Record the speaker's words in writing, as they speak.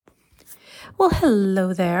Well,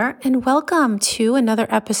 hello there, and welcome to another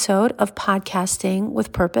episode of Podcasting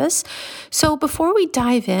with Purpose. So before we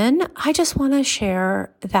dive in, I just want to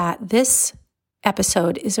share that this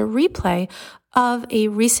episode is a replay of a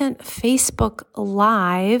recent Facebook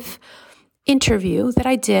Live interview that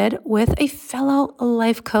I did with a fellow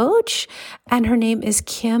life coach, and her name is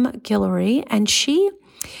Kim Guillory, and she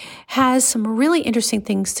has some really interesting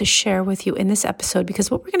things to share with you in this episode, because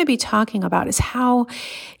what we're going to be talking about is how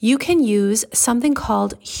you can use something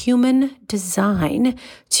called human design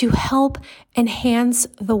to help enhance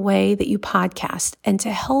the way that you podcast and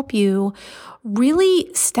to help you really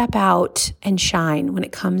step out and shine when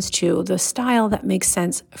it comes to the style that makes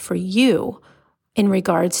sense for you in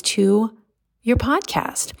regards to your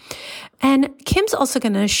podcast. And Kim's also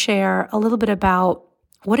going to share a little bit about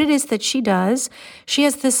what it is that she does. She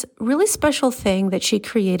has this really special thing that she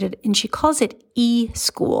created, and she calls it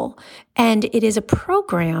eSchool. And it is a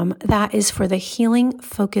program that is for the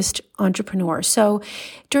healing-focused entrepreneur. So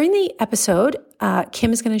during the episode,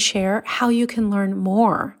 Kim is going to share how you can learn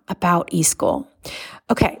more about eSchool.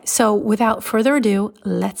 Okay, so without further ado,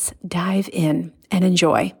 let's dive in and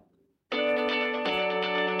enjoy.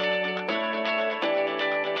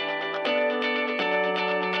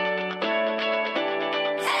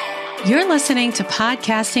 You're listening to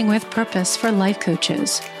Podcasting with Purpose for Life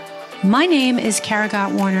Coaches. My name is Kara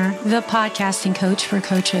Gott Warner, the podcasting coach for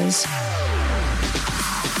coaches.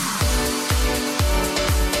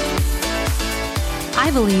 I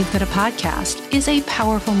believe that a podcast is a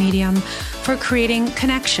powerful medium for creating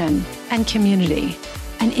connection and community.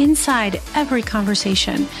 And inside every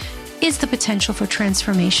conversation is the potential for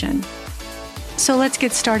transformation. So let's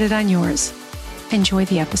get started on yours. Enjoy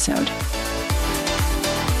the episode.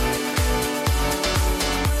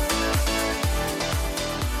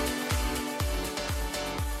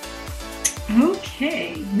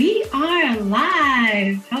 Okay, we are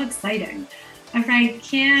live. How exciting. All right,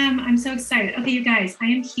 Kim, I'm so excited. Okay, you guys, I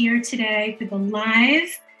am here today for the live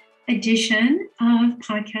edition of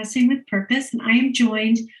Podcasting with Purpose, and I am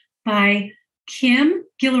joined by Kim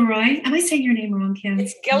Guillory. Am I saying your name wrong, Kim?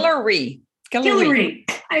 It's Guillory. Guillory.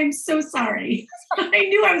 I'm so sorry. I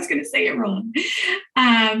knew I was going to say it wrong.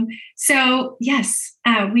 So yes,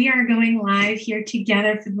 we are going live here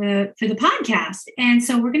together for the podcast. And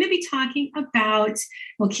so we're going to be talking about,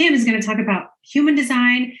 Kim is going to talk about human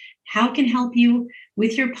design, how it can help you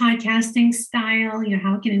with your podcasting style,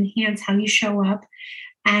 how it can enhance how you show up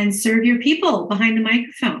and serve your people behind the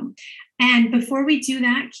microphone. And before we do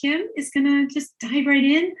that, Kim is going to just dive right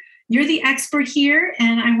in. You're the expert here,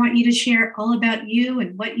 and I want you to share all about you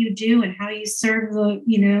and what you do and how you serve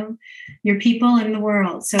your people and the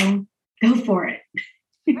world. So go for it.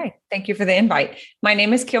 Hi, thank you for the invite. My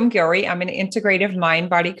name is Kim Guillory. I'm an integrative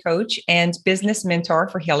mind-body coach and business mentor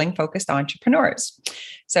for healing-focused entrepreneurs.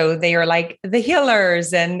 So they are like the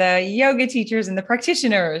healers and the yoga teachers and the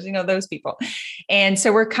practitioners, those people. And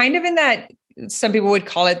so we're kind of in that, some people would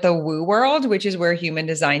call it the woo world, which is where human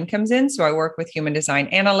design comes in. So I work with human design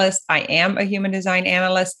analysts. I am a human design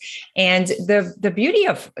analyst. And the beauty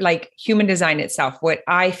of human design itself, what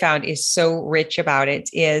I found is so rich about it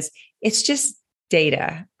is it's just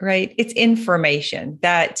data, right? It's information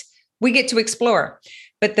that we get to explore.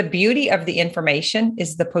 But the beauty of the information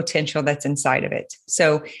is the potential that's inside of it.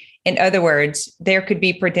 So in other words, there could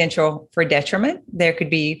be potential for detriment. There could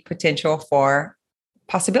be potential for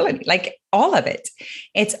possibility, like all of it.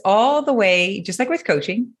 It's all the way, just like with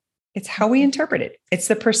coaching, it's how we interpret it. It's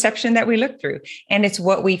the perception that we look through, and it's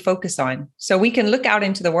what we focus on. So we can look out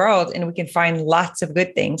into the world and we can find lots of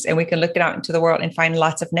good things, and we can look out into the world and find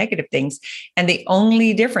lots of negative things. And the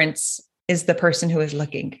only difference is the person who is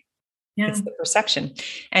looking. Yeah. It's the perception.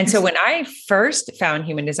 And so when I first found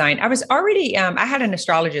human design, I was already, I had an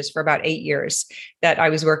astrologist for about 8 years that I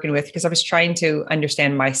was working with because I was trying to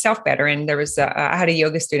understand myself better. And there was, I had a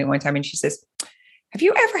yoga student one time, and she says, "Have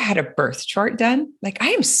you ever had a birth chart done? I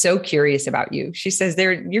am so curious about you." She says,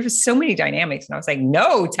 you have so many dynamics. And I was like,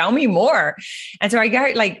 "No, tell me more." And so I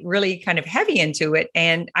got really kind of heavy into it.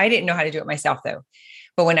 And I didn't know how to do it myself though.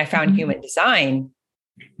 But when I found human design,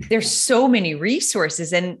 there's so many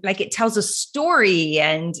resources, and it tells a story,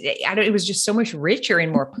 and it was just so much richer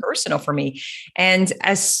and more personal for me. And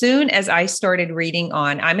as soon as I started reading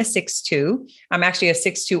I'm a 6'2", I'm actually a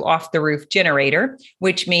 6'2" off the roof generator,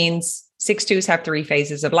 which means 6'2s have 3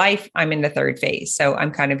 phases of life. I'm in the 3rd phase. So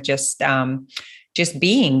I'm kind of just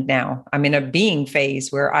being now. I'm in a being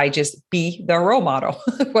phase where I just be the role model.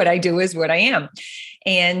 What I do is what I am.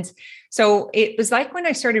 And so it was like when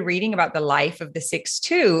I started reading about the life of the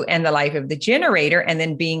 6'2" and the life of the generator, and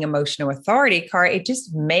then being emotional authority, Cara, it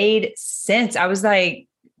just made sense. I was like,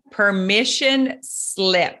 permission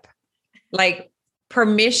slip, like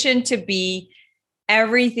permission to be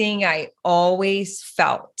everything I always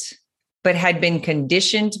felt, but had been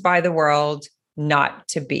conditioned by the world not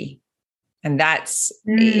to be. And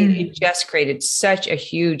it just created such a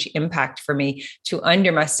huge impact for me to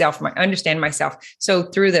understand myself. So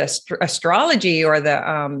through the astrology or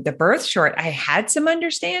the birth chart, I had some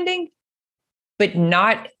understanding, but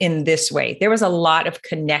not in this way. There was a lot of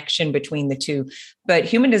connection between the two, but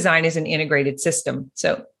human design is an integrated system.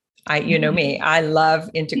 So you know me, I love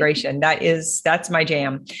integration. That's my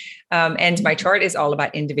jam. And my chart is all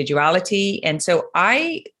about individuality. And so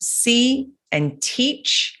I see and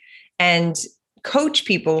teach and coach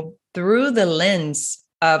people through the lens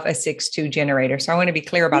of a 6-2 generator. So I want to be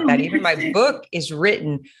clear about that. Even my book is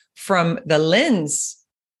written from the lens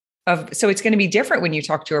so it's going to be different when you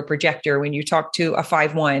talk to a projector, when you talk to a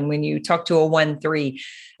 5-1, when you talk to a 1-3.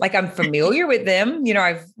 Like, I'm familiar with them.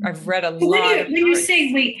 I've read a lot. When you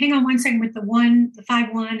say, wait, hang on one second, with the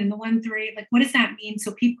 5-1 and the 1-3, like, what does that mean?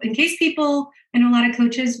 So people, in case people, I know a lot of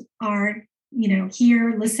coaches are,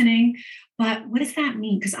 here listening, but what does that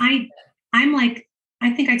mean? Because I'm like, I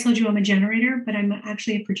think I told you I'm a generator, but I'm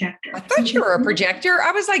actually a projector. I thought you were a projector.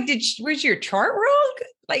 I was like, was your chart wrong?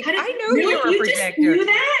 Like, I know really? You're a projector.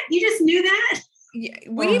 You just knew that? Yeah,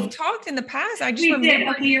 we've talked in the past. I just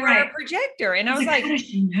remember you're right. A projector. And I was like, how does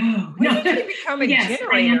she know? When did you become a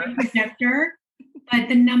generator? I am a projector, but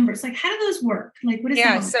the numbers, like, how do those work? Like, what is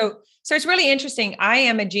that? So it's really interesting. I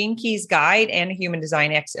am a Gene Keys guide and a human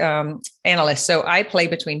design analyst. So I play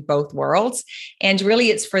between both worlds. And really,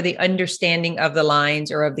 it's for the understanding of the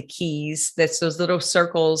lines or of the keys. That's those little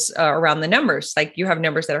circles around the numbers. Like, you have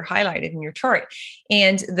numbers that are highlighted in your chart.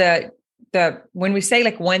 And when we say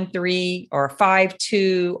like 1-3 or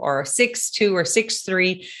 5-2 or 6-2 or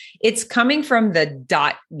 6-3, it's coming from the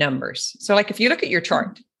dot numbers. So like, if you look at your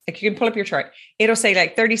chart, like, you can pull up your chart, it'll say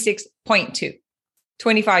like 36.2.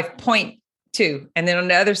 25.2. And then on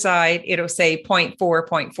the other side, it'll say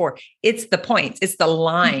 0.4. It's the points. It's the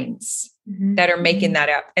lines that are making that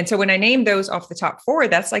up. And so when I name those off the top 4,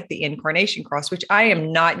 that's like the incarnation cross, which I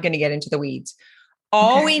am not going to get into the weeds.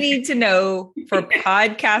 All we need to know for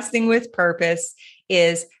podcasting with purpose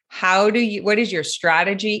is what is your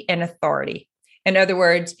strategy and authority? In other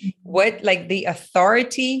words, what like the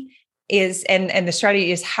authority is, and the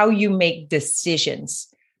strategy is how you make decisions.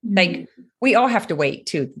 Like, we all have to wait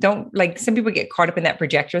too. Don't, like, some people get caught up in that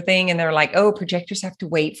projector thing and they're like, oh, projectors have to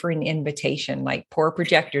wait for an invitation. Like, poor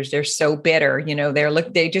projectors, they're so bitter,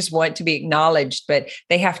 they just want to be acknowledged, but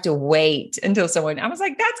they have to wait until someone, I was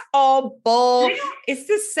like, that's all bull. It's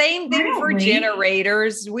the same thing for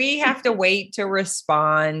generators. We have to wait to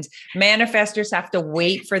respond. Manifestors have to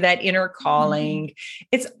wait for that inner calling.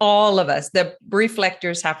 It's all of us. The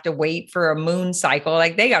reflectors have to wait for a moon cycle.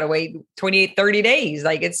 Like, they got to wait 28, 30 days.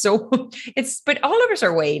 Like, but all of us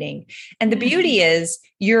are waiting. And the beauty is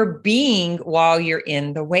you're being while you're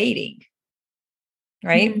in the waiting.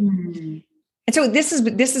 Right. And so this is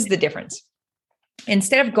the difference.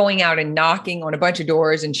 Instead of going out and knocking on a bunch of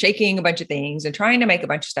doors and shaking a bunch of things and trying to make a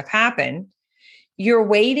bunch of stuff happen, you're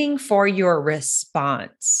waiting for your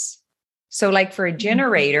response. So like, for a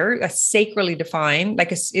generator, a sacrally defined,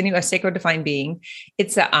 like a sacred defined being,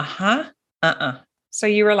 it's So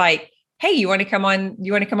you were like, hey, you want to come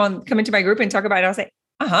into my group and talk about it? I'll say,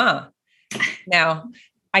 Now,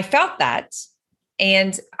 I felt that.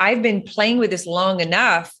 And I've been playing with this long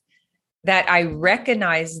enough that I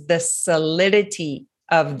recognize the solidity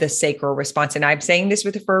of the sacral response. And I'm saying this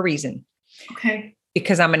for a reason. Okay.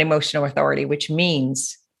 Because I'm an emotional authority, which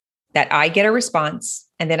means that I get a response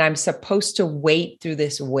and then I'm supposed to wait through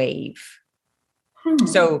this wave.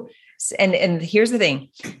 So, and here's the thing.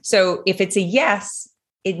 So if it's a yes,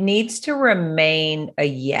 it needs to remain a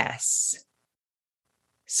yes.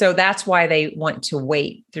 So that's why they want to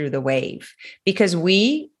wait through the wave, because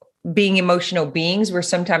we, being emotional beings, we're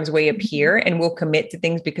sometimes way up here and we'll commit to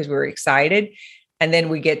things because we're excited. And then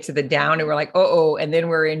we get to the down and we're like, and then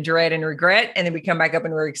we're in dread and regret. And then we come back up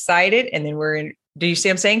and we're excited. And then do you see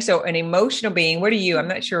what I'm saying? So an emotional being, what are you? I'm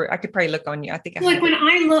not sure. I could probably look on you. I think when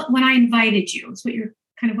I invited you, it's what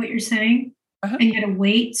you're saying. And you had to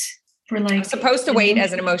wait. I'm supposed to wait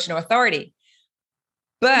as an emotional authority,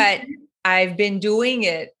 but I've been doing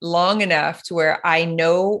it long enough to where I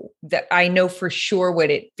know for sure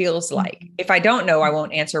what it feels like. If I don't know, I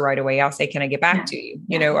won't answer right away. I'll say, can I get back to you?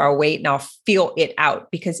 I'll wait and I'll feel it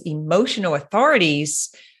out, because emotional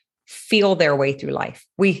authorities feel their way through life.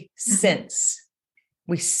 We sense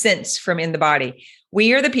from in the body.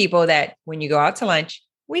 We are the people that when you go out to lunch,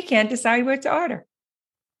 we can't decide what to order.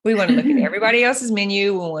 We want to look at everybody else's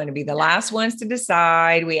menu. We want to be the last ones to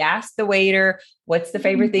decide. We ask the waiter, what's the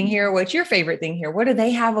favorite thing here? What's your favorite thing here? What do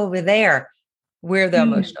they have over there? We're the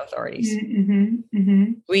emotional authorities.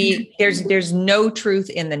 There's no truth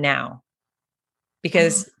in the now,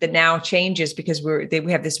 because the now changes because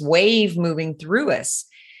we have this wave moving through us.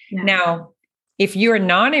 Yeah. Now, if you're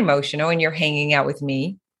non-emotional and you're hanging out with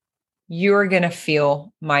me, you're going to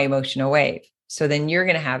feel my emotional wave. So then you're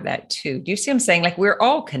going to have that too. Do you see what I'm saying? Like, we're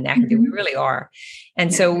all connected. We really are.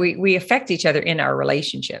 And so we affect each other in our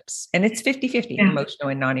relationships, and it's 50-50, emotional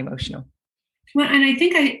and non-emotional. Well, and I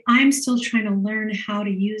think I'm still trying to learn how to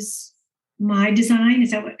use my design.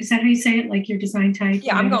 Is that how you say it? Like your design type?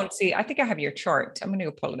 Yeah, I'm going to see. I think I have your chart. I'm going to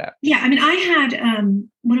go pull it up. Yeah. I mean, I had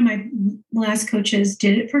one of my last coaches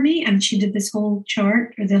did it for me, and she did this whole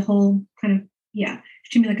chart, or the whole kind of, she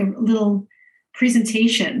did me like a little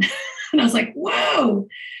presentation. And I was like, whoa.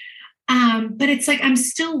 But it's like, I'm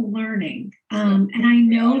still learning. And I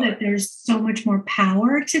know that there's so much more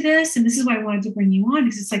power to this. And this is why I wanted to bring you on,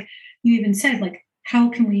 because it's like, you even said, like, how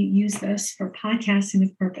can we use this for podcasting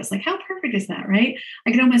with purpose? Like, how perfect is that, right?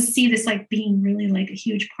 I can almost see this like being really like a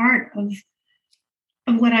huge part of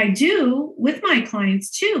what I do with my clients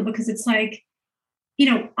too, because it's like,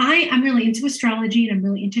 I'm really into astrology, and I'm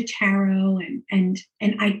really into tarot, and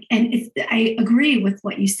I agree with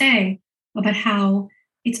what you say about how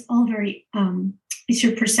it's all very it's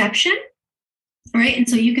your perception, right? And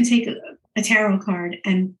so you can take a tarot card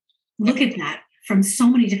and look at that from so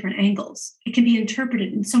many different angles. It can be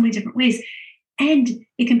interpreted in so many different ways, and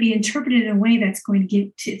it can be interpreted in a way that's going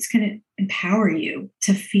to empower you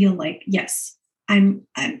to feel like, yes, I'm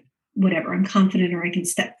confident, or I can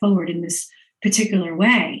step forward in this particular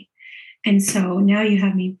way. And so now you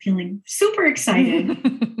have me feeling super excited.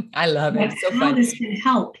 I love it. It's so how fun. This can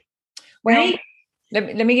help. Well, right?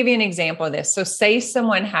 Let me give you an example of this. So say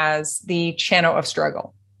someone has the channel of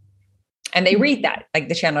struggle, and they read that, like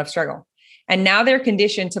the channel of struggle. And now they're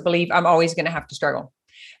conditioned to believe I'm always going to have to struggle.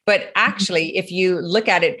 But actually, if you look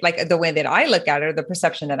at it, like the way that I look at it, or the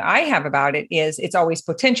perception that I have about it, is it's always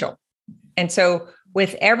potential. And so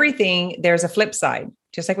with everything, there's a flip side.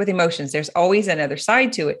 Just like with emotions, there's always another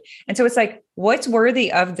side to it. And so it's like, what's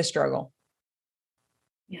worthy of the struggle?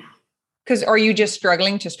 Yeah. Because are you just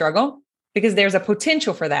struggling to struggle? Because there's a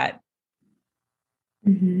potential for that.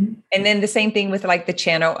 Mm-hmm. And then the same thing with like the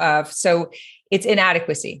channel of, so it's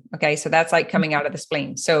inadequacy. Okay. So that's like coming out of the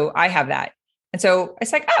spleen. So I have that. And so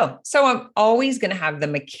it's like, so I'm always going to have the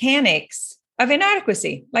mechanics of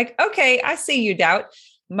inadequacy. Like, okay, I see you, doubt.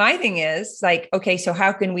 My thing is like, okay, so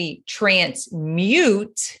how can we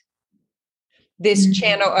transmute this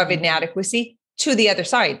channel of inadequacy to the other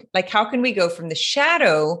side? Like, how can we go from the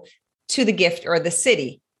shadow to the gift, or the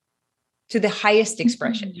city to the highest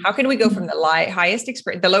expression? How can we go from the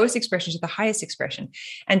lowest expression to the highest expression?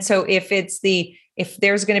 And so if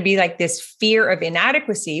there's going to be like this fear of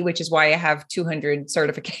inadequacy, which is why I have 200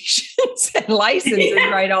 certifications and licenses,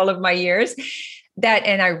 right? All of my years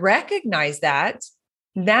and I recognize that.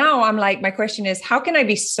 Now I'm like, my question is, how can I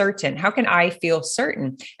be certain? How can I feel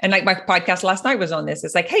certain? And like my podcast last night was on this.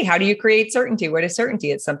 It's like, hey, how do you create certainty? What is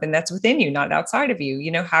certainty? It's something that's within you, not outside of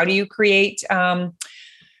you. How do you create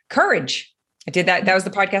courage? I did that. That was the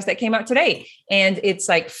podcast that came out today. And it's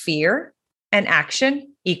like fear and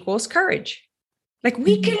action equals courage. Like,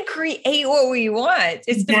 we can create what we want.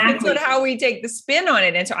 It depends on how we take the spin on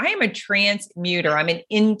it. And so I am a transmuter. I'm an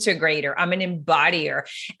integrator. I'm an embodier.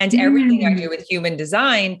 And everything I do with human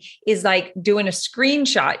design is like doing a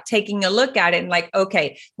screenshot, taking a look at it and like,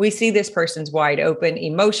 okay, we see this person's wide open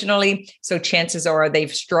emotionally. So chances are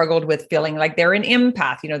they've struggled with feeling like they're an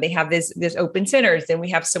empath. They have this open centers. Then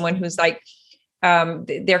we have someone who's like,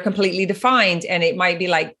 they're completely defined. And it might be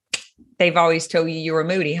like, they've always told you were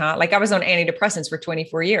moody, huh? Like, I was on antidepressants for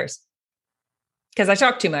 24 years because I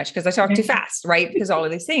talk too much, because I talk too fast, right? Because all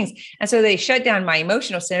of these things. And so they shut down my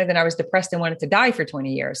emotional center. Then I was depressed and wanted to die for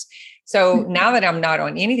 20 years. So now that I'm not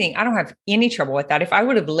on anything, I don't have any trouble with that. If I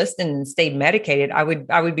would have listened and stayed medicated, I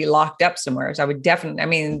would be locked up somewhere. So I would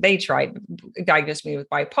definitely, they tried to diagnose me with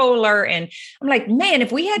bipolar. And I'm like, man,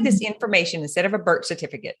 if we had this information instead of a birth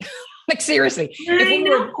certificate, like seriously,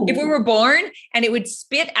 if we were born and it would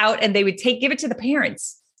spit out and they would give it to the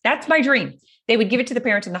parents. That's my dream. They would give it to the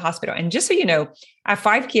parents in the hospital. And just so you know, I have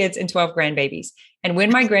 5 kids and 12 grandbabies. And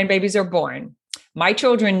when my grandbabies are born, my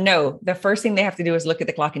children know the first thing they have to do is look at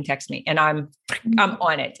the clock and text me. And I'm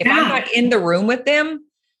on it. If I'm not in the room with them,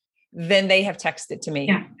 then they have texted to me.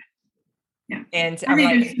 Yeah. And I'm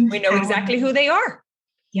like, we know exactly who they are.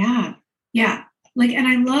 Yeah. Yeah. Like, and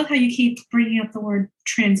I love how you keep bringing up the word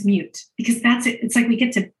transmute, because that's it. It's like we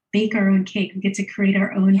get to bake our own cake. We get to create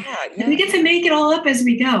our own, we get to make it all up as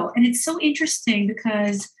we go. And it's so interesting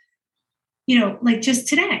because, like just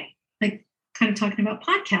today, like kind of talking about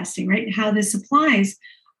podcasting, right? And how this applies.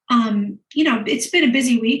 It's been a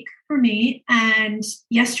busy week for me. And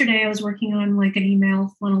yesterday I was working on like an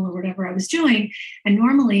email funnel or whatever I was doing. And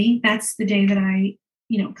normally that's the day that I,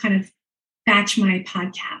 kind of batch my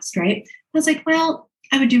podcast, right? I was like, well,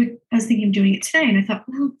 I was thinking of doing it today. And I thought,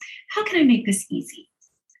 well, how can I make this easy?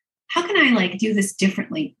 How can I like do this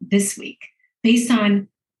differently this week based on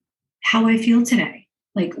how I feel today?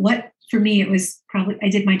 Like for me, it was probably, I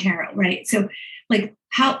did my tarot, right? So like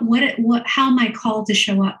how am I called to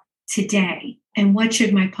show up today? And what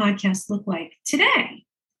should my podcast look like today?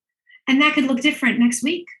 And that could look different next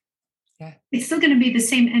week. Yeah. It's still going to be the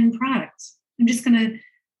same end product. I'm just going to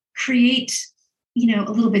create,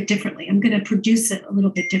 a little bit differently. I'm going to produce it a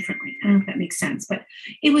little bit differently. I don't know if that makes sense, but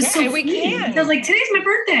it was so we can. I was like, today's my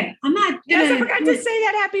birthday. I'm not. Yes, I forgot to say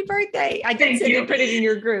that. Happy birthday. I did say to put it in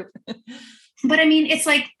your group. But I mean, it's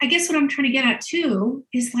like, I guess what I'm trying to get at too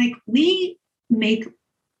is like, we can make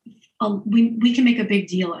a big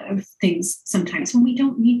deal out of things sometimes when we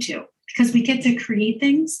don't need to, because we get to create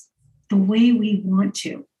things the way we want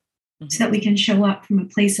to, so that we can show up from a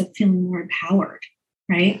place of feeling more empowered,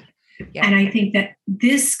 right? Yeah. And I think that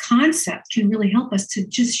this concept can really help us to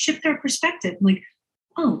just shift our perspective. Like,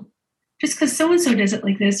 oh, just because so-and-so does it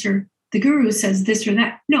like this, or the guru says this or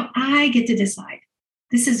that. No, I get to decide.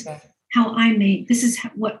 This is how I made, this is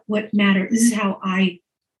what matters. This is how I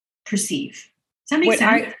perceive. Does that make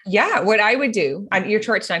sense? What I would do, your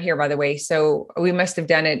chart's not here, by the way. So we must have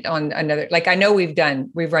done it on another, like I know we've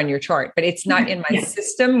run your chart, but it's not in my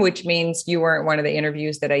system, which means you weren't one of the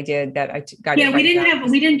interviews that I did that I got. Yeah, we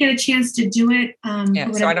didn't get a chance to do it.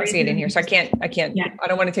 So I don't see it in here. So I can't, I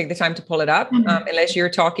don't want to take the time to pull it up unless you're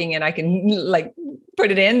talking and I can like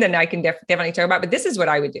put it in, then I can definitely talk about it. But this is what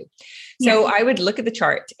I would do. So I would look at the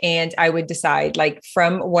chart and I would decide, like,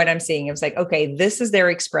 from what I'm seeing, it was like, okay, this is their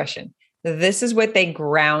expression. This is what they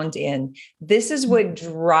ground in. This is what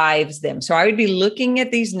drives them. So I would be looking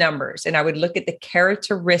at these numbers and I would look at the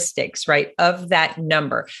characteristics, right, of that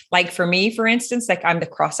number. Like for me, for instance, like I'm the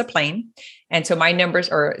cross a plane. And so my numbers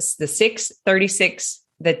are the 6, 36,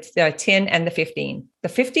 the 10 and the 15. The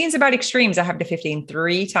 15 is about extremes. I have the 15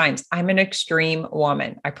 3 times. I'm an extreme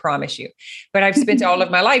woman, I promise you. But I've spent all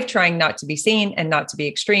of my life trying not to be seen and not to be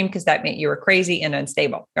extreme, because that meant you were crazy and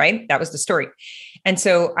unstable, right? That was the story. And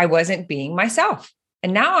so I wasn't being myself.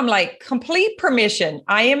 And now I'm like, complete permission.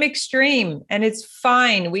 I am extreme and it's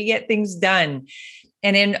fine. We get things done.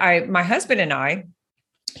 And then my husband and I,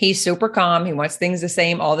 he's super calm. He wants things the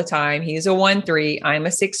same all the time. He's a 1-3. I'm a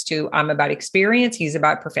 6-2. I'm about experience. He's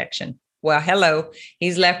about perfection. Well, hello.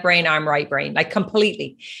 He's left brain. I'm right brain, like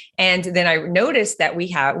completely. And then I noticed that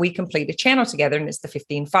we complete a channel together, and it's the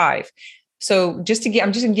 15-5. So I'm just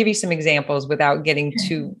going to give you some examples without getting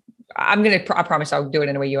too, I promise I'll do it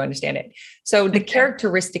in a way you understand it. So the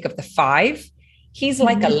characteristic of the 5, he's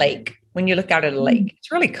like a lake. When you look out at a lake,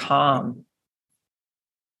 it's really calm.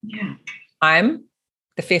 Yeah. I'm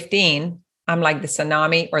the 15, I'm like the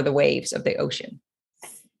tsunami or the waves of the ocean.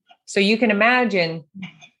 So you can imagine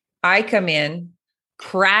I come in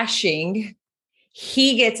crashing.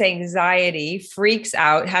 He gets anxiety, freaks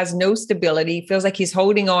out, has no stability, feels like he's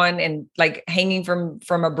holding on and like hanging from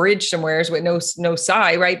a bridge somewhere with no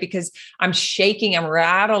sigh, right? Because I'm shaking, I'm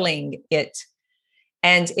rattling it.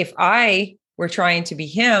 And if I were trying to be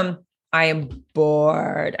him, I am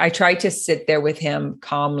bored. I try to sit there with him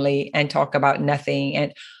calmly and talk about nothing.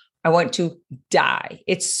 And I want to die.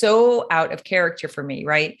 It's so out of character for me,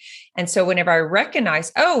 right? And so whenever I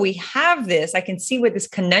recognize, oh, we have this, I can see what this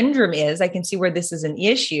conundrum is. I can see where this is an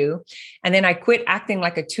issue. And then I quit acting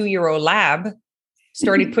like a 2-year-old lab,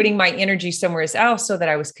 started putting my energy somewhere else so that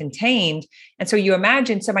I was contained. And so you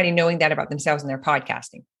imagine somebody knowing that about themselves and their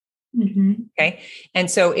podcasting. Mm-hmm. Okay. And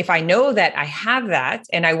so if I know that I have that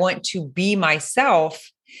and I want to be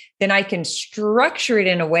myself, then I can structure it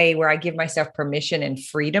in a way where I give myself permission and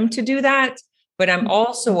freedom to do that. But I'm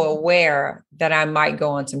also aware that I might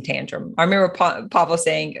go on some tantrum. I remember Pavel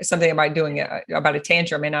saying something about doing about a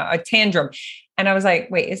tantrum and a tantrum. And I was like,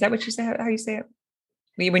 wait, is that what you say? How you say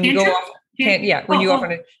it? When you go off.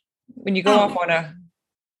 When you go off on a,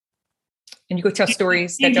 and you go tell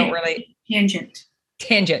stories that don't really.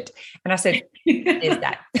 Tangent. And I said, what is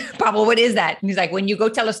that? Pavel, what is that? And he's like, when you go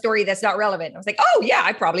tell a story that's not relevant. I was like, oh yeah,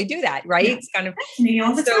 I probably do that. Right. Yeah, it's kind of me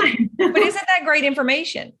all the time. But isn't that great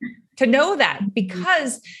information to know that?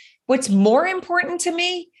 Because what's more important to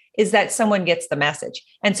me is that someone gets the message.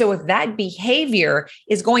 And so if that behavior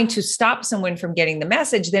is going to stop someone from getting the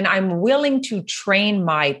message, then I'm willing to train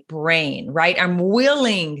my brain, right? I'm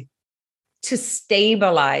willing to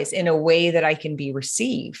stabilize in a way that I can be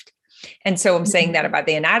received. And so I'm saying that about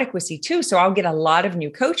the inadequacy too. So I'll get a lot of new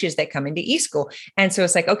coaches that come into eSchool. And so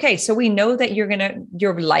it's like, okay, so we know that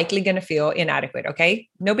you're likely going to feel inadequate. Okay.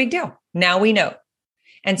 No big deal. Now we know.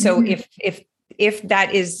 And so if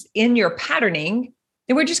that is in your patterning,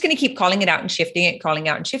 then we're just going to keep calling it out and shifting it, calling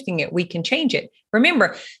out and shifting it. We can change it.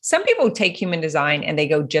 Remember, some people take human design and they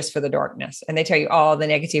go just for the darkness and they tell you all the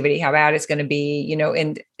negativity, how bad it's going to be,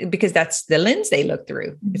 and because that's the lens they look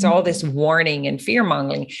through. It's all this warning and fear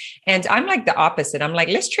mongering. And I'm like the opposite. I'm like,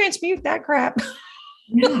 let's transmute that crap.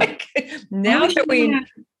 Yeah. Like, now that we know,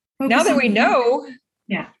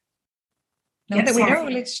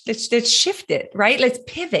 let's shift it, right? Let's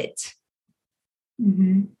pivot.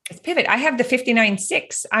 Let's pivot. I have the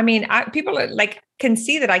 59-6. I mean, people are like, can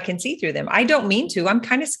see that I can see through them. I don't mean to. I'm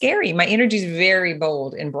kind of scary. My energy is very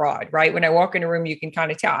bold and broad, right? When I walk in a room, you can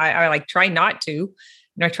kind of tell. I like try not to.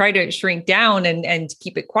 I try to shrink down and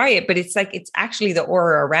keep it quiet, but it's like, it's actually the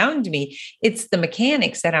aura around me. It's the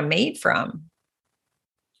mechanics that I'm made from.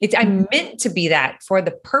 I'm meant to be that for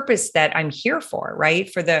the purpose that I'm here for, right?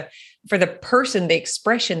 For the person, the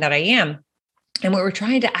expression that I am. And when we're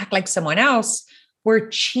trying to act like someone else, we're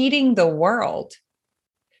cheating the world.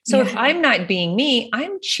 So if I'm not being me,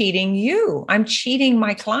 I'm cheating you. I'm cheating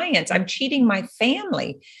my clients. I'm cheating my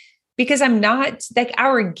family because I'm not, like,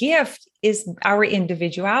 our gift is our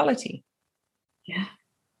individuality. Yeah.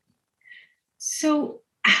 So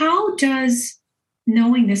how does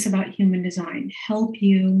knowing this about human design help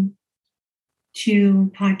you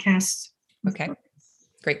to podcast? Okay.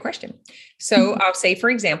 Great question. So I'll say,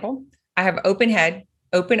 for example, I have open head,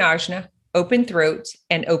 open ajna, open throat,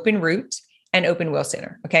 and open root, and open will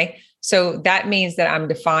center. Okay. So that means that I'm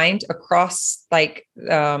defined across like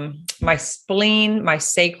my spleen, my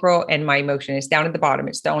sacral, and my emotion. It's down at the bottom.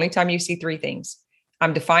 It's the only time you see three things.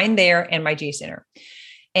 I'm defined there, and my G center.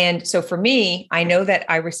 And so for me, I know that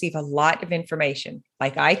I receive a lot of information.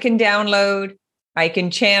 Like I can download, I can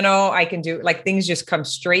channel, I can do, like, things just come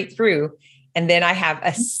straight through. And then I have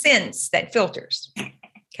a sense that filters.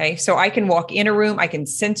 Okay. So I can walk in a room, I can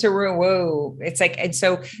sense a room. Whoa. It's like, and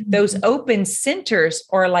so those open centers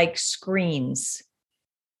are like screens.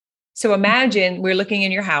 So imagine we're looking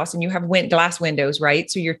in your house and you have glass windows, right?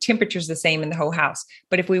 So your temperature is the same in the whole house.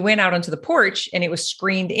 But if we went out onto the porch and it was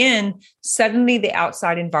screened in, suddenly the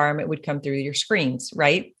outside environment would come through your screens,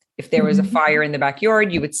 right? If there was a fire in the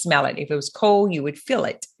backyard, you would smell it. If it was cold, you would feel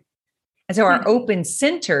it. And so our open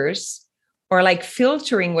centers are like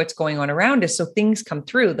filtering what's going on around us. So things come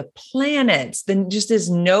through, the planets, then just this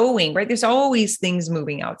knowing, right? There's always things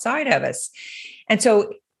moving outside of us. And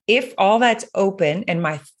so if all that's open and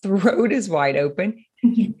my throat is wide open,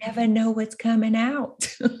 you never know what's coming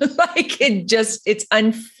out. Like it's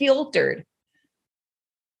unfiltered.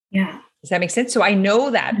 Yeah. Does that make sense? So I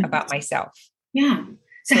know that about myself. Yeah.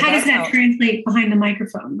 So how does that translate behind the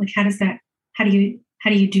microphone? Like, how do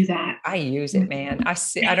you do that? I use it, man.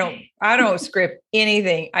 I don't script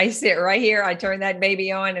anything. I sit right here. I turn that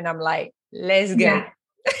baby on and I'm like, let's go. Yeah.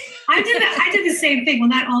 I did the same thing. Well,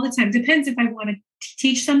 not all the time. Depends if I want to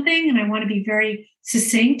teach something and I want to be very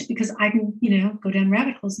succinct, because I can, go down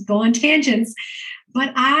rabbit holes, go on tangents,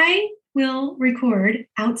 but I will record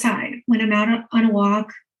outside when I'm out on a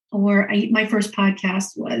walk, or my first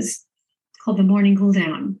podcast was called The Morning Cool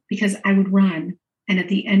Down, because I would run. And at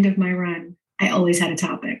the end of my run, I always had a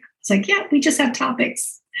topic. It's like, yeah, we just have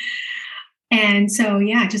topics. And so,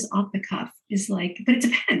 yeah, just off the cuff is like, but it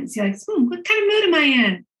depends. You're like, what kind of mood am I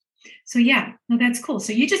in? So yeah, no, that's cool.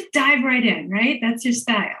 So you just dive right in, right? That's your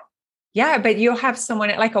style. Yeah, but you'll have someone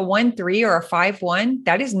like a 1-3 or a 5-1.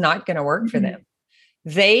 That is not going to work for them.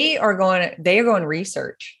 They are going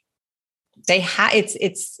research.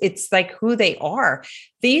 It's like who they are.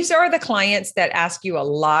 These are the clients that ask you a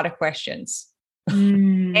lot of questions.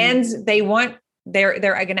 And they're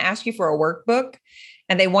going to ask you for a workbook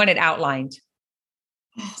and they want it outlined.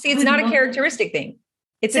 See, it's not a characteristic thing.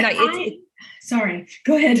 Sorry,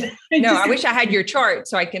 go ahead. No, I wish I had your chart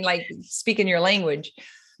so I can like speak in your language.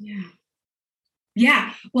 Yeah.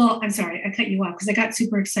 Yeah. Well, I'm sorry. I cut you off because I got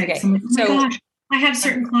super excited. Okay. So I'm like, oh my gosh, I have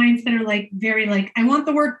certain clients that are like, very like, I want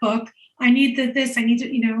the workbook. I need this. I need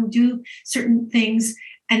to, do certain things.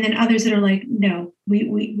 And then others that are like, no,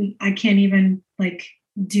 I can't even like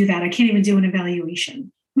do that. I can't even do an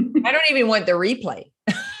evaluation. I don't even want the replay.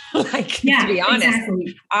 To be honest,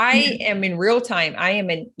 exactly. I am in real time. I am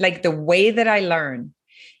in like the way that I learn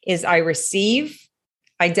is I receive,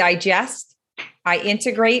 I digest, I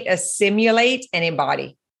integrate, assimilate, and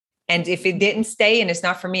embody. And if it didn't stay and it's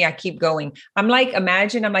not for me, I keep going.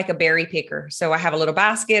 Imagine I'm like a berry picker. So I have a little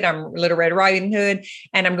basket, I'm Little Red Riding Hood,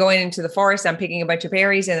 and I'm going into the forest. I'm picking a bunch of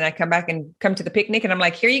berries, and then I come back and come to the picnic, and I'm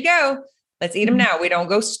like, here you go. Let's eat them now. We don't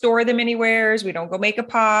go store them anywhere. We don't go make a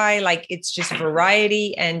pie. Like, it's just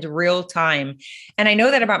variety and real time. And I know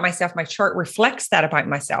that about myself. My chart reflects that about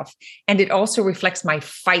myself. And it also reflects my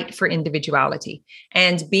fight for individuality.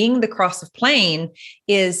 And being the cross of plane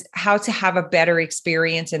is how to have a better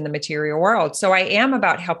experience in the material world. So I am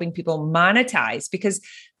about helping people monetize, because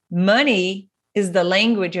money is the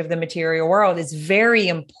language of the material world. It's very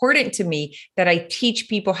important to me that I teach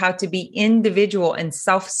people how to be individual and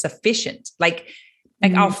self-sufficient.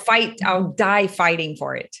 I'll die fighting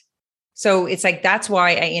for it. So it's like, that's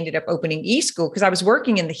why I ended up opening eSchool, because I was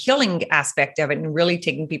working in the healing aspect of it and really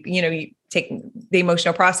taking people, you take the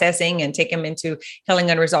emotional processing and take them into healing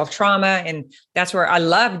unresolved trauma. And that's where I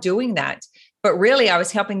love doing that. But really, I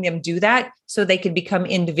was helping them do that so they could become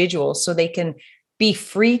individuals, so they can be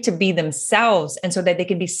free to be themselves, and so that they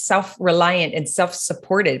can be self-reliant and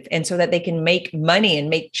self-supportive, and so that they can make money and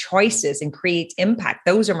make choices and create impact.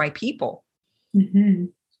 Those are my people. Mm-hmm.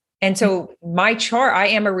 And so my chart, I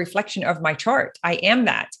am a reflection of my chart. I am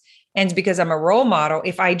that. And because I'm a role model,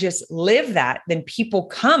 if I just live that, then people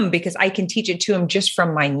come, because I can teach it to them just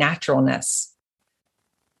from my naturalness.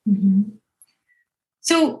 Mm-hmm.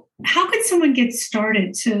 So how could someone get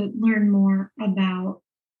started to learn more about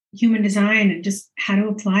human design and just how to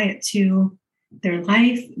apply it to their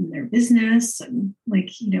life and their business? And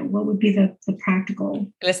what would be the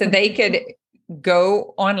practical? Listen, they could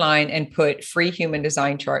go online and put free human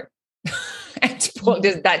design chart. It's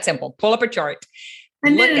just that simple. Pull up a chart,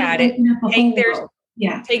 and look at it,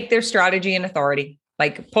 take their strategy and authority,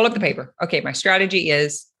 like pull up the paper. Okay. My strategy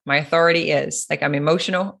is, my authority is, like, I'm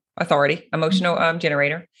emotional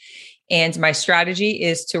generator. And my strategy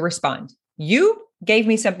is to respond. You gave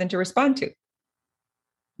me something to respond to.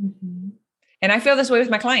 Mm-hmm. And I feel this way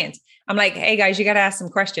with my clients. I'm like, hey guys, you got to ask some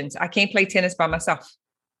questions. I can't play tennis by myself.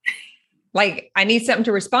 Like, I need something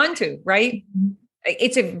to respond to, right? Mm-hmm.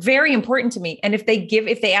 It's very important to me. And if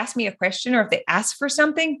they ask me a question, or if they ask for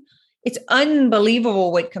something, it's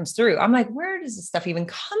unbelievable what comes through. I'm like, where does this stuff even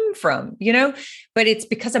come from? But it's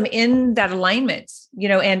because I'm in that alignment,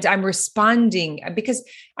 and I'm responding because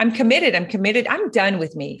I'm committed. I'm done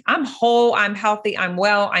with me. I'm whole. I'm healthy. I'm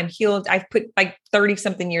well. I'm healed. I've put like 30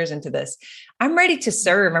 something years into this. I'm ready to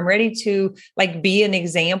serve. I'm ready to be an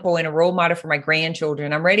example and a role model for my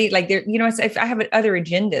grandchildren. I'm ready. I have other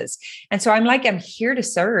agendas. And so I'm here to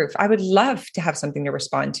serve. I would love to have something to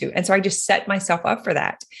respond to. And so I just set myself up for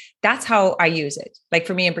that. That's how I use it. Like,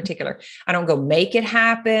 for me in particular, I don't go make it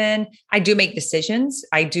happen. I do make decisions.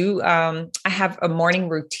 I have a morning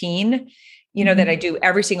routine, mm-hmm. that I do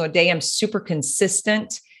every single day. I'm super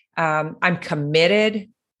consistent. I'm committed.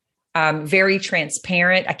 Very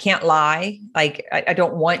transparent. I can't lie. Like, I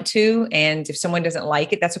don't want to. And if someone doesn't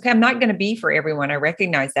like it, that's okay. I'm not going to be for everyone. I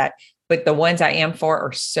recognize that. But the ones I am for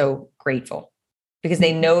are so grateful, because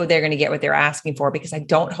they know they're going to get what they're asking for, because I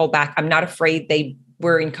don't hold back. I'm not afraid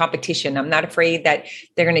we're in competition. I'm not afraid that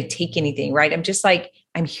they're going to take anything, right? I'm just like,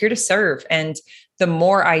 I'm here to serve. And the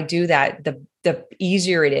more I do that, the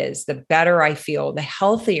easier it is, the better I feel, the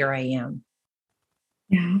healthier I am.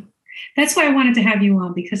 Yeah. That's why I wanted to have you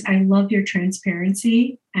on, because I love your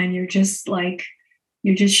transparency, and you're just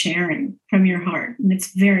sharing from your heart, and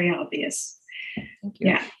it's very obvious. Thank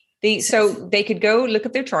you. Yeah. So they could go look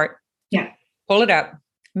at their chart. Yeah. Pull it up.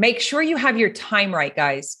 Make sure you have your time right,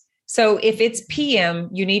 guys. So if it's PM,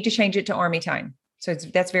 you need to change it to Army time. So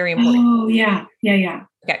that's very important. Oh, yeah. Yeah.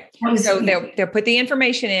 Okay. So they'll put the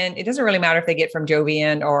information in. It doesn't really matter if they get from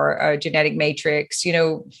Jovian or a genetic matrix,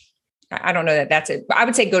 I don't know that that's it, but I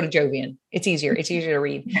would say go to Jovian. It's easier. It's easier to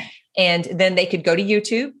read. And then they could go to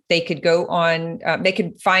YouTube. They could go on, they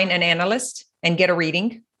could find an analyst and get a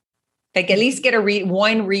reading. Like, at least get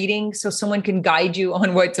one reading, so someone can guide you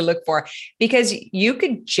on what to look for, because you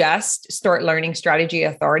could just start learning strategy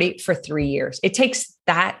authority for 3 years. It takes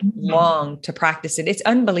that long to practice it. It's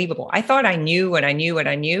unbelievable. I thought I knew what I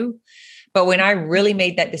knew. But when I really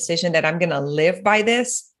made that decision that I'm going to live by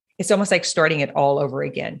this, it's almost like starting it all over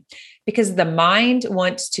again, because the mind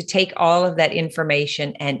wants to take all of that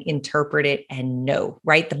information and interpret it and know,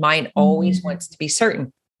 right? The mind always wants to be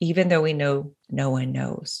certain, even though we know no one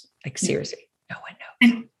knows. Like, seriously, no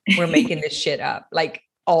one knows. We're making this shit up, like,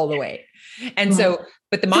 all the way. And so,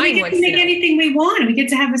 but the mind wants to make anything we want. We get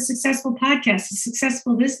to have a successful podcast, a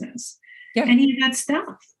successful business, any of that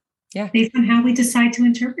stuff. Yeah. Based on how we decide to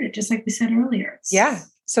interpret it, just like we said earlier.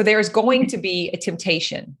 So there's going to be a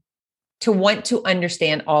temptation to want to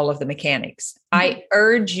understand all of the mechanics. I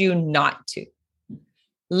urge you not to.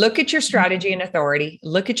 Look at your strategy and authority,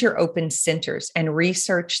 look at your open centers and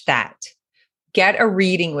research that. Get a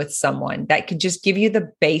reading with someone that could just give you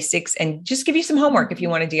the basics and just give you some homework if you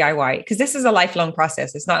want to DIY, because this is a lifelong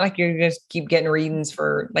process. It's not like you're going to keep getting readings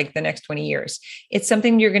for like the next 20 years. It's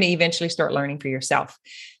something you're going to eventually start learning for yourself.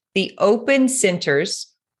 The open centers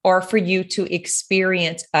are for you to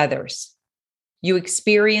experience others. You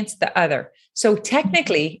experience the other. So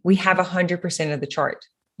technically we have 100% of the chart.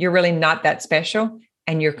 You're really not that special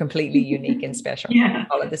and you're completely unique and special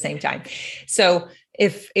all at the same time. So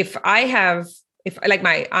if I'm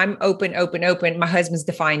open, my husband's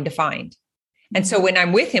defined. And so when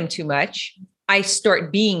I'm with him too much, I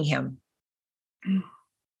start being him.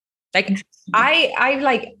 Like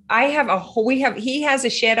he has a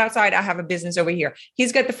shed outside. I have a business over here.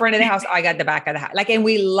 He's got the front of the house. I got the back of the house. And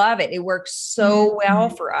we love it. It works so well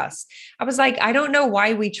for us. I was like, I don't know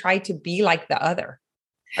why we try to be like the other.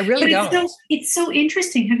 I really don't. It's so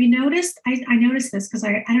interesting. Have you noticed? I noticed this because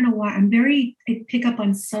I don't know why. I pick up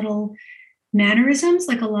on subtle mannerisms,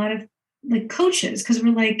 like a lot of like coaches, because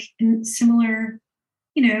we're like in similar,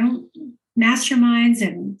 masterminds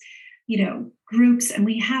and, groups. And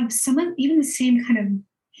we have even the same kind of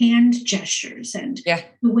hand gestures and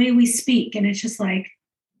the way we speak. And it's just like,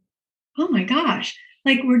 oh my gosh,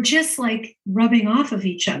 like we're just like rubbing off of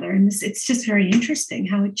each other. And it's just very interesting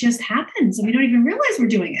how it just happens. And we don't even realize we're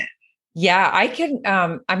doing it. Yeah, I can,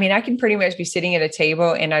 I can pretty much be sitting at a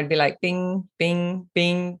table and I'd be like, bing, bing,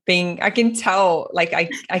 bing, bing. I can tell, like,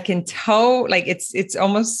 I can tell, like, it's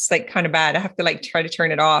almost like kind of bad. I have to like try to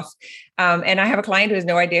turn it off. And I have a client who has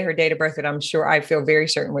no idea her date of birth, but I'm sure I feel very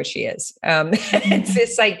certain what she is.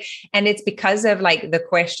 It's like, and it's because of like the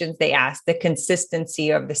questions they ask, the consistency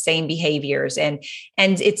of the same behaviors, and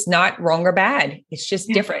it's not wrong or bad. It's just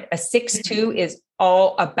different. A 6-2 is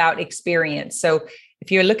all about experience. So if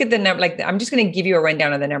you look at the number, like I'm just going to give you a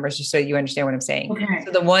rundown of the numbers just so you understand what I'm saying. Okay.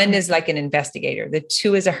 So the 1 is like an investigator. The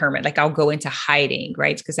 2 is a hermit. Like I'll go into hiding,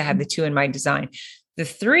 right? Because I have the 2 in my design. The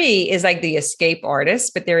 3 is like the escape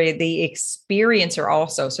artist, but they're the experiencer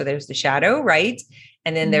also. So there's the shadow, right?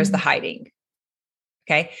 And then there's the hiding.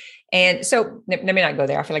 Okay. And so let me not go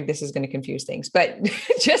there. I feel like this is going to confuse things, but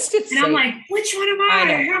just to say, I'm like, which one am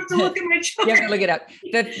I? I have to look at my chart. You have to look it up.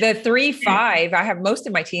 The 3-5, I have most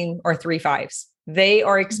of my team are 3-5s. They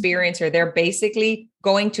are experiencer. They're basically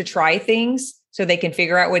going to try things so they can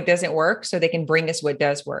figure out what doesn't work, so they can bring us what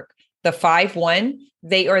does work. The 5-1,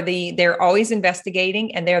 they're always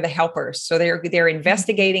investigating and they're the helpers. So they're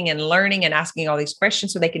investigating and learning and asking all these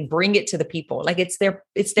questions so they can bring it to the people. Like it's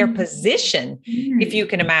their position, if you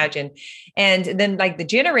can imagine. And then like the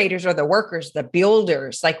generators are the workers, the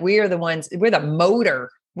builders. Like we're the motor.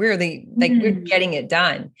 We're we're getting it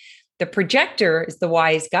done. The projector is the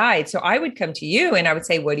wise guide. So I would come to you and I would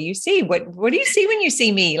say, what do you see? What do you see when you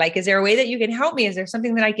see me? Like, is there a way that you can help me? Is there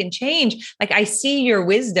something that I can change? Like, I see your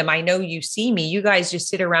wisdom. I know you see me. You guys just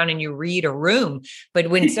sit around and you read a room. But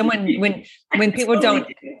when people don't,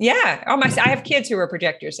 I have kids who are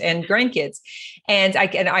projectors and grandkids, and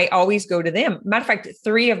I always go to them. Matter of fact,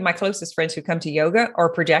 3 of my closest friends who come to yoga are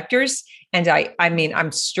projectors. And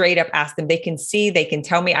I'm straight up ask them, they can see, they can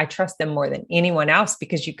tell me. I trust them more than anyone else,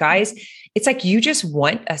 because you guys, it's like, you just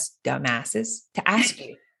want us dumbasses to ask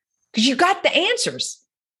you because you got the answers,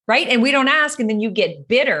 right? And we don't ask. And then you get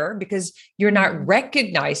bitter because you're not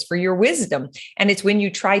recognized for your wisdom. And it's when you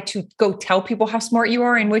try to go tell people how smart you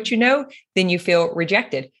are and what you know, then you feel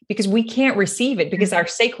rejected because we can't receive it because our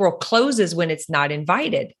sacral closes when it's not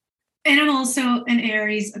invited. And I'm also an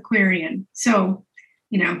Aries Aquarian. So,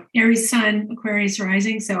 Aries sun, Aquarius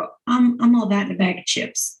rising. So I'm all that in a bag of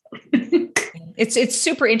chips. It's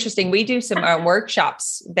super interesting. We do some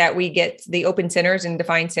workshops that we get the open centers and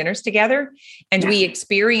defined centers together, and we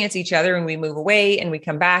experience each other, and we move away and we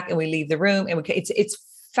come back and we leave the room, and it's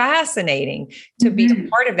fascinating to be a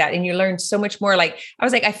part of that. And you learn so much more. Like I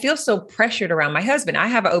was like, I feel so pressured around my husband. I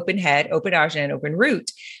have an open head, open ajna, and open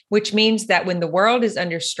root, which means that when the world is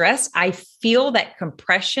under stress, I feel that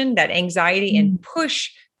compression, that anxiety and push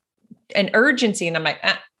and urgency. And I'm like,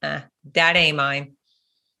 that ain't mine.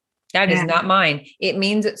 That is not mine. It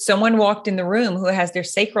means that someone walked in the room who has their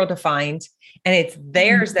sacral defined, and it's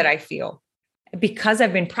theirs that I feel. Because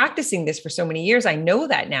I've been practicing this for so many years, I know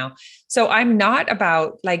that now. So I'm not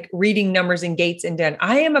about like reading numbers and gates and done.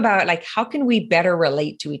 I am about like, how can we better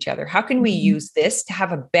relate to each other? How can we use this to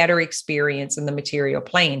have a better experience in the material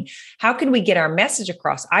plane? How can we get our message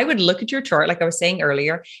across? I would look at your chart, like I was saying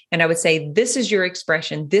earlier, and I would say, this is your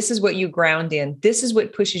expression. This is what you ground in. This is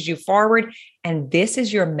what pushes you forward. And this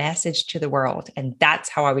is your message to the world. And that's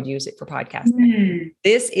how I would use it for podcasting.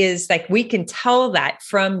 This is like, we can tell that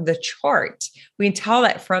from the chart. We can tell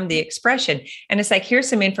that from the expression. And it's like, here's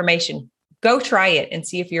some information. Go try it and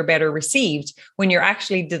see if you're better received when you're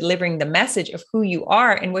actually delivering the message of who you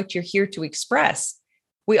are and what you're here to express.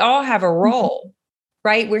 We all have a role,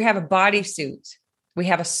 right? We have a bodysuit. We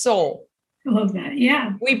have a soul. I love that.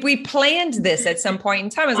 Yeah. We planned this at some point in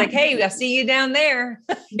time. I was like, hey, I see you down there.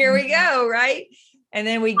 Here we go. Right. And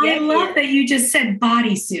then we get I love that you just said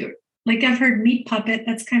bodysuit. Like I've heard meat puppet.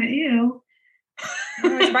 That's kind of ew.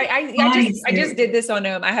 I just did this on,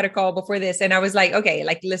 I had a call before this and I was like, okay,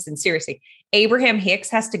 like, listen, seriously, Abraham Hicks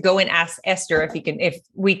has to go and ask Esther if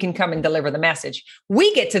we can come and deliver the message.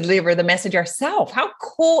 We get to deliver the message ourselves. How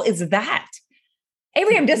cool is that?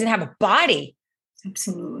 Abraham doesn't have a body.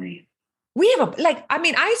 Absolutely. We have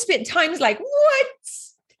I spent times like, what?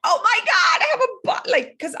 Oh my God, I have a body.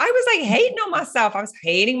 Like, cause I was like hating on myself. I was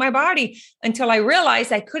hating my body until I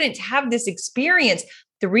realized I couldn't have this experience.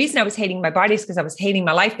 The reason I was hating my body is because I was hating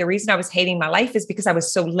my life. The reason I was hating my life is because I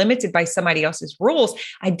was so limited by somebody else's rules.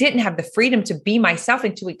 I didn't have the freedom to be myself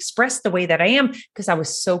and to express the way that I am because I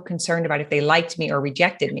was so concerned about if they liked me or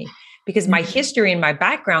rejected me. Because my history and my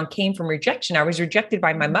background came from rejection. I was rejected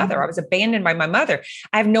by my mother. I was abandoned by my mother.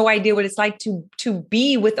 I have no idea what it's like to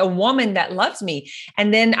be with a woman that loves me.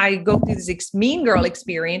 And then I go through this mean girl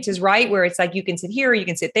experiences, right? Where it's like, you can sit here, or you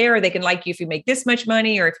can sit there, or they can like you if you make this much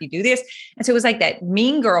money, or if you do this. And so it was like that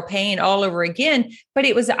mean girl pain all over again. But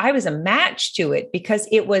I was a match to it because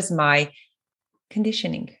it was my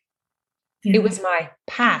conditioning. Yeah. It was my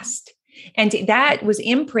past. And that was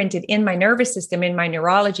imprinted in my nervous system, in my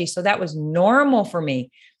neurology. So that was normal for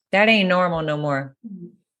me. That ain't normal no more.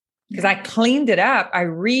 Because I cleaned it up. I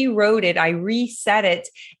rewrote it. I reset it.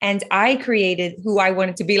 And I created who I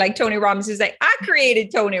wanted to be. Like Tony Robbins is like, I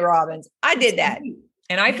created Tony Robbins. I did that.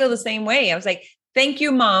 And I feel the same way. I was like, thank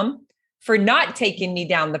you, Mom, for not taking me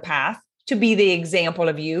down the path to be the example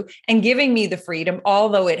of you and giving me the freedom,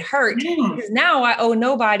 although it hurt. Because now I owe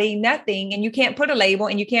nobody nothing, and you can't put a label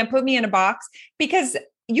and you can't put me in a box because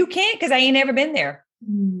you can't, because I ain't ever been there.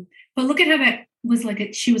 But look at how that was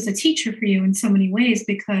like, she was a teacher for you in so many ways,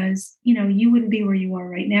 because, you wouldn't be where you are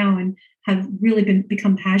right now and have really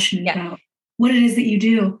become passionate about what it is that you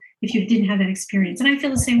do if you didn't have that experience. And I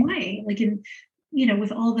feel the same way, like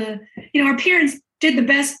with all the, our parents did the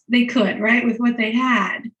best they could, right, with what they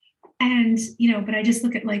had. And, but I just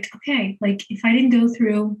look at like, okay, like if I didn't go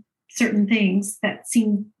through certain things that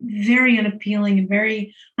seemed very unappealing and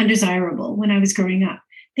very undesirable when I was growing up,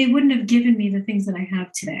 they wouldn't have given me the things that I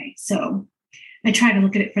have today. So I try to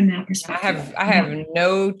look at it from that perspective. I have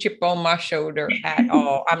no chip on my shoulder at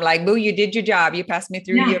all. I'm like, boo, you did your job. You passed me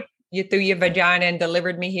through you threw your vagina and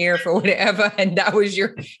delivered me here for whatever. And that was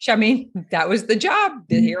that was the job.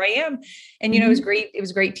 Here I am. And, it was great. It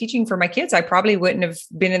was great teaching for my kids. I probably wouldn't have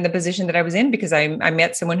been in the position that I was in because I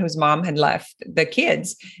met someone whose mom had left the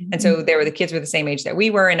kids. And so the kids were the same age that we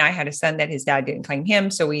were. And I had a son that his dad didn't claim him.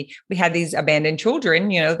 So we had these abandoned children,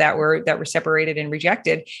 that were separated and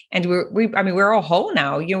rejected. And we're all whole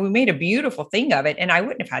now. We made a beautiful thing of it. And I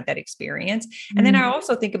wouldn't have had that experience. And then I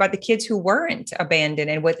also think about the kids who weren't abandoned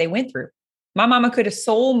and what they went through. My mama could have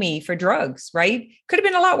sold me for drugs, right? Could have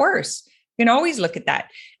been a lot worse. You can always look at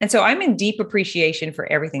that. And so I'm in deep appreciation for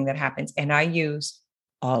everything that happens. And I use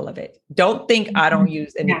all of it. Don't think I don't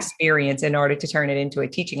use an experience in order to turn it into a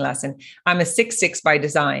teaching lesson. I'm a 6'6" by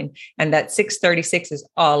design. And that 636 is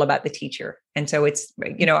all about the teacher. And so it's,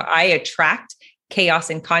 I attract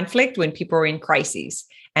chaos and conflict when people are in crises,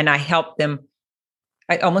 and I help them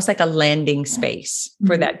almost like a landing space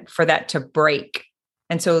for that to break.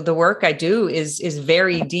 And so the work I do is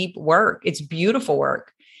very deep work. It's beautiful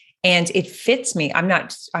work, and it fits me. I'm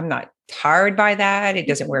not tired by that. It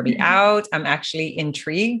doesn't wear me out. I'm actually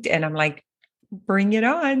intrigued, and I'm like, bring it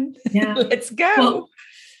on. Yeah. Let's go. Well,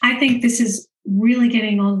 I think this is really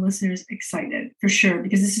getting all the listeners excited for sure,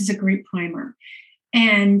 because this is a great primer.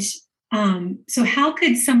 And so how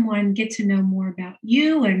could someone get to know more about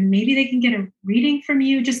you, and maybe they can get a reading from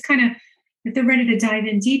you? Just kind of, if they're ready to dive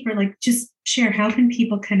in deeper, like just share, how can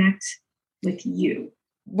people connect with you?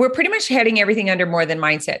 We're pretty much heading everything under More Than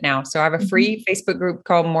Mindset now. So I have a free Facebook group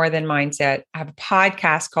called More Than Mindset. I have a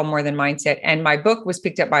podcast called More Than Mindset. And my book was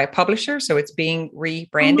picked up by a publisher, so it's being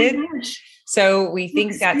rebranded. Oh my gosh. So we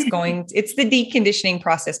think it's the deconditioning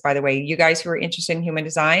process, by the way. You guys who are interested in human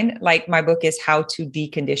design, like my book is How to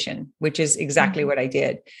Decondition, which is exactly what I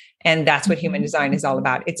did. And that's what human design is all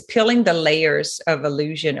about. It's peeling the layers of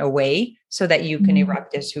illusion away so that you can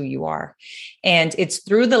erupt as who you are. And it's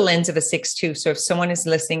through the lens of a 6-2. So if someone is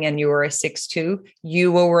listening and you are a 6-2,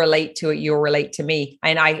 you will relate to it. You'll relate to me.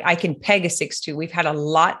 And I can peg a 6-2. We've had a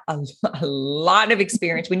lot of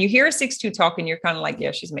experience. When you hear a 6-2 talking, you're kind of like,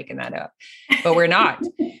 yeah, she's making that up, but we're not.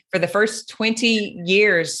 For the first 20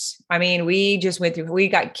 years, I mean, we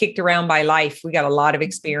got kicked around by life. We got a lot of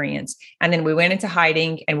experience. And then we went into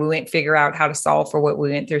hiding and we went figure out how to solve for what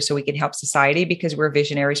we went through so we could help society, because we're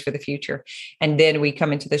visionaries for the future. And then we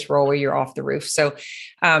come into this role where you're off the roof. So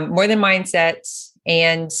More Than Mindsets.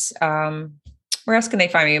 And where else can they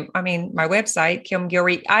find me? I mean, my website, Kim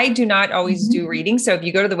Guillory. I do not always do readings. So if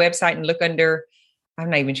you go to the website and look under,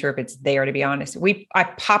 I'm not even sure if it's there, to be honest. I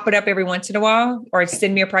pop it up every once in a while, or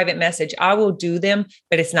send me a private message. I will do them,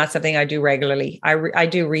 but it's not something I do regularly. I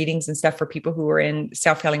do readings and stuff for people who are in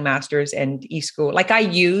self-healing masters and e-school. Like I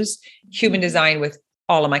use human design with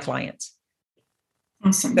all of my clients.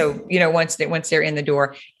 Awesome. So, once they're in the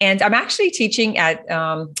door, and I'm actually teaching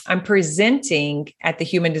I'm presenting at the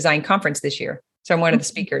Human Design Conference this year. So I'm one of the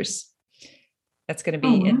speakers. That's going to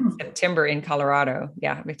be in September in Colorado.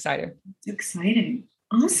 Yeah, I'm excited. It's exciting.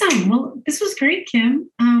 Awesome. Well, this was great, Kim.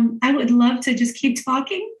 I would love to just keep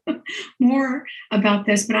talking more about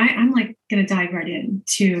this, but I'm like going to dive right in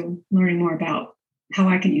to learning more about how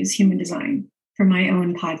I can use human design for my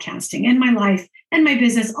own podcasting and my life and my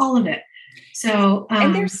business, all of it. So,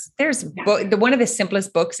 and there's one of the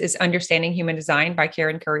simplest books is Understanding Human Design by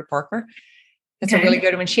Karen Curry Parker. That's a really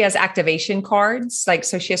good one. She has activation cards.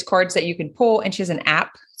 So she has cards that you can pull, and she has an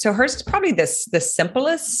app. So hers is probably the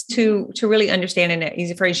simplest to really understand and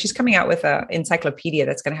easy for you. She's coming out with an encyclopedia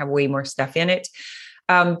that's going to have way more stuff in it.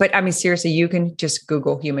 But I mean, seriously, you can just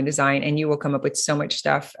Google human design and you will come up with so much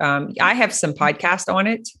stuff. I have some podcasts on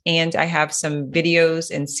it, and I have some videos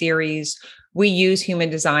and series. We use human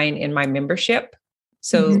design in my membership.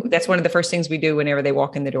 So that's one of the first things we do whenever they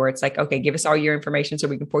walk in the door. It's like, okay, give us all your information so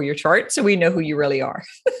we can pull your chart so we know who you really are.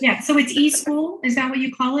 Yeah. So it's e-school. Is that what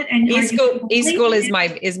you call it? And e-school is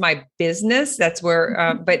my business. That's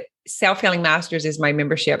where, but Self-Healing Masters is my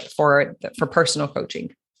membership for personal coaching.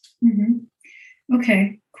 Mm-hmm.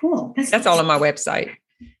 Okay, cool. That's all on my website.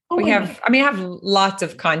 I have lots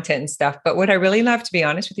of content and stuff, but what I really love, to be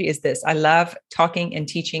honest with you, is this. I love talking and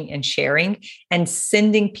teaching and sharing and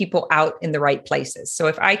sending people out in the right places. So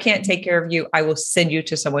if I can't take care of you, I will send you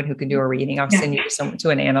to someone who can do a reading. I'll send you to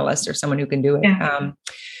an analyst or someone who can do it. Yeah.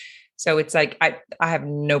 So it's like, I have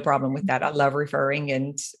no problem with that. I love referring,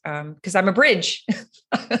 and because I'm a bridge,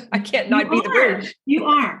 I can't not be the bridge. You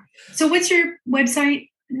are. So what's your website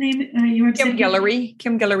name? Your website? Kim Guillory,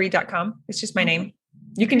 KimGuillory.com. It's just my name.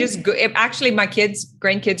 You can just go. Actually, my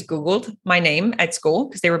grandkids Googled my name at school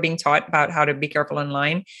because they were being taught about how to be careful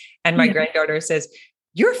online. And my granddaughter says,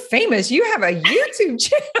 "You're famous. You have a YouTube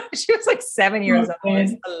channel." She was like 7 years old.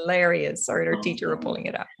 It's hilarious. Sorry, her teacher were pulling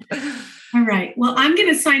it up. All right. Well, I'm going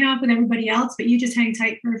to sign off with everybody else, but you just hang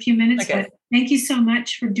tight for a few minutes. Okay. But thank you so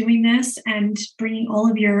much for doing this and bringing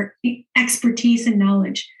all of your expertise and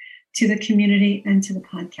knowledge to the community and to the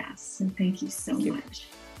podcast. So thank you so much.